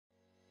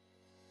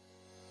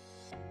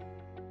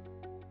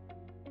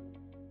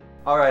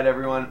Alright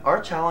everyone, our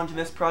challenge in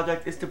this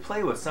project is to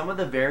play with some of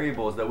the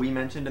variables that we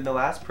mentioned in the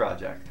last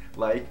project,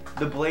 like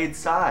the blade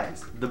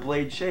size, the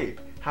blade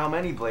shape, how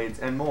many blades,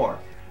 and more.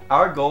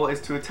 Our goal is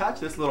to attach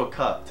this little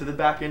cup to the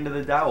back end of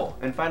the dowel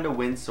and find a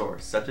wind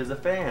source, such as a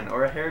fan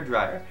or a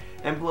hairdryer,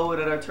 and blow it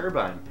at our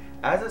turbine.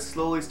 As it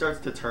slowly starts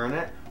to turn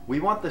it,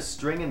 we want the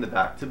string in the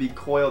back to be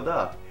coiled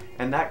up,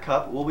 and that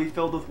cup will be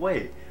filled with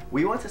weight.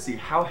 We want to see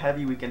how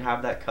heavy we can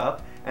have that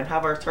cup and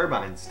have our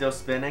turbine still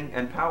spinning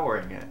and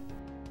powering it.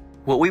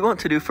 What we want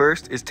to do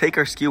first is take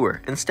our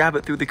skewer and stab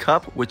it through the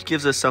cup, which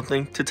gives us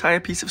something to tie a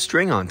piece of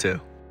string onto.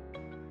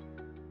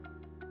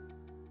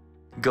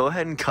 Go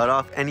ahead and cut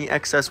off any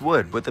excess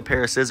wood with a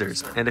pair of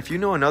scissors, and if you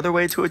know another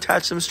way to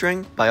attach some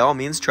string, by all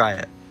means try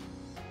it.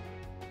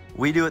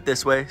 We do it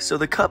this way so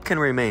the cup can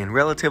remain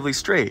relatively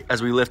straight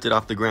as we lift it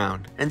off the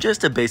ground, and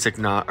just a basic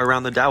knot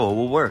around the dowel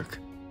will work.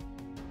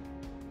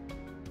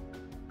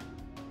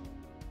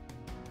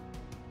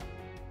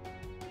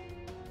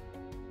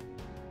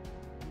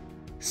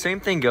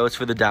 Same thing goes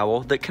for the dowel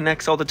that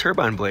connects all the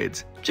turbine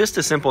blades. Just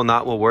a simple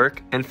knot will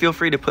work, and feel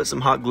free to put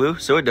some hot glue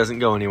so it doesn't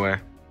go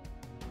anywhere.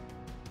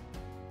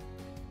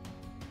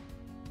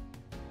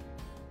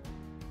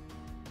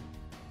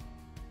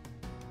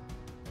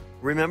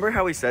 Remember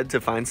how we said to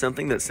find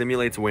something that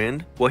simulates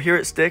wind? Well, here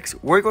at Sticks,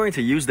 we're going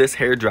to use this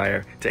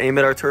hairdryer to aim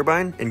at our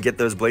turbine and get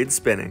those blades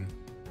spinning.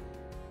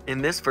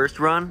 In this first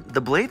run,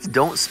 the blades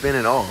don't spin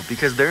at all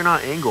because they're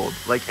not angled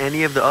like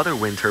any of the other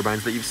wind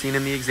turbines that you've seen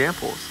in the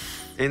examples.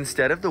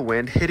 Instead of the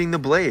wind hitting the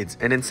blades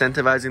and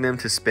incentivizing them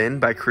to spin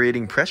by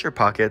creating pressure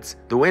pockets,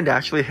 the wind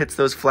actually hits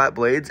those flat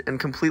blades and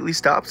completely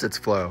stops its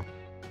flow.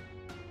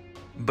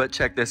 But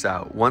check this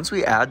out, once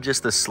we add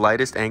just the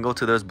slightest angle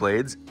to those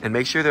blades and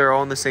make sure they're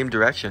all in the same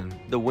direction,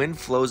 the wind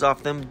flows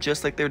off them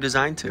just like they're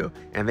designed to,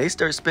 and they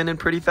start spinning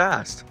pretty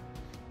fast.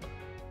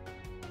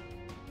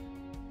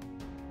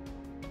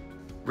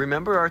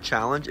 Remember, our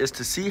challenge is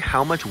to see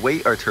how much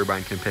weight our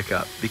turbine can pick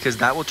up, because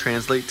that will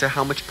translate to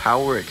how much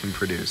power it can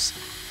produce.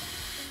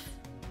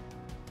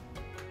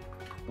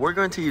 We're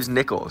going to use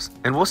nickels,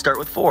 and we'll start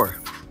with 4.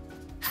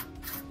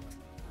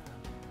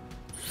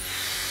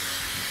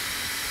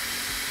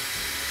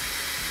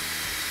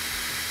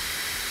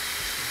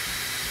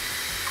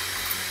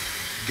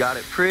 Got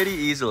it pretty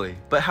easily,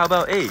 but how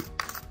about 8?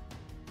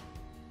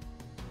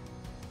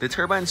 The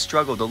turbine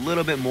struggled a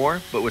little bit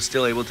more, but was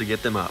still able to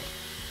get them up.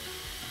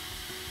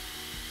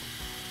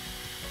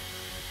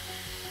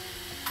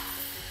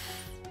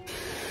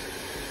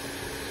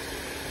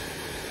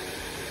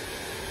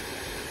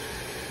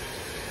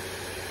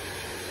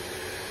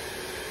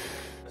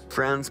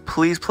 Friends,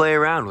 please play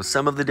around with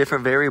some of the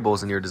different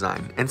variables in your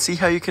design and see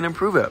how you can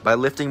improve it by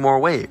lifting more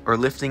weight or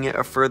lifting it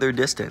a further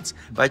distance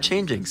by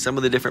changing some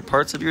of the different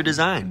parts of your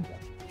design.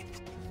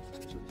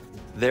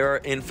 There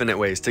are infinite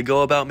ways to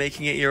go about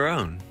making it your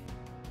own.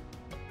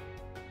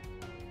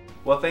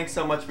 Well, thanks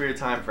so much for your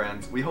time,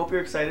 friends. We hope you're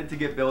excited to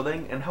get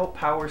building and help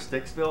power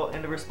Sticksville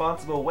in a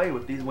responsible way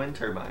with these wind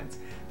turbines.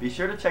 Be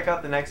sure to check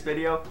out the next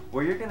video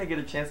where you're going to get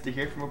a chance to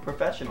hear from a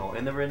professional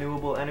in the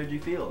renewable energy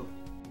field.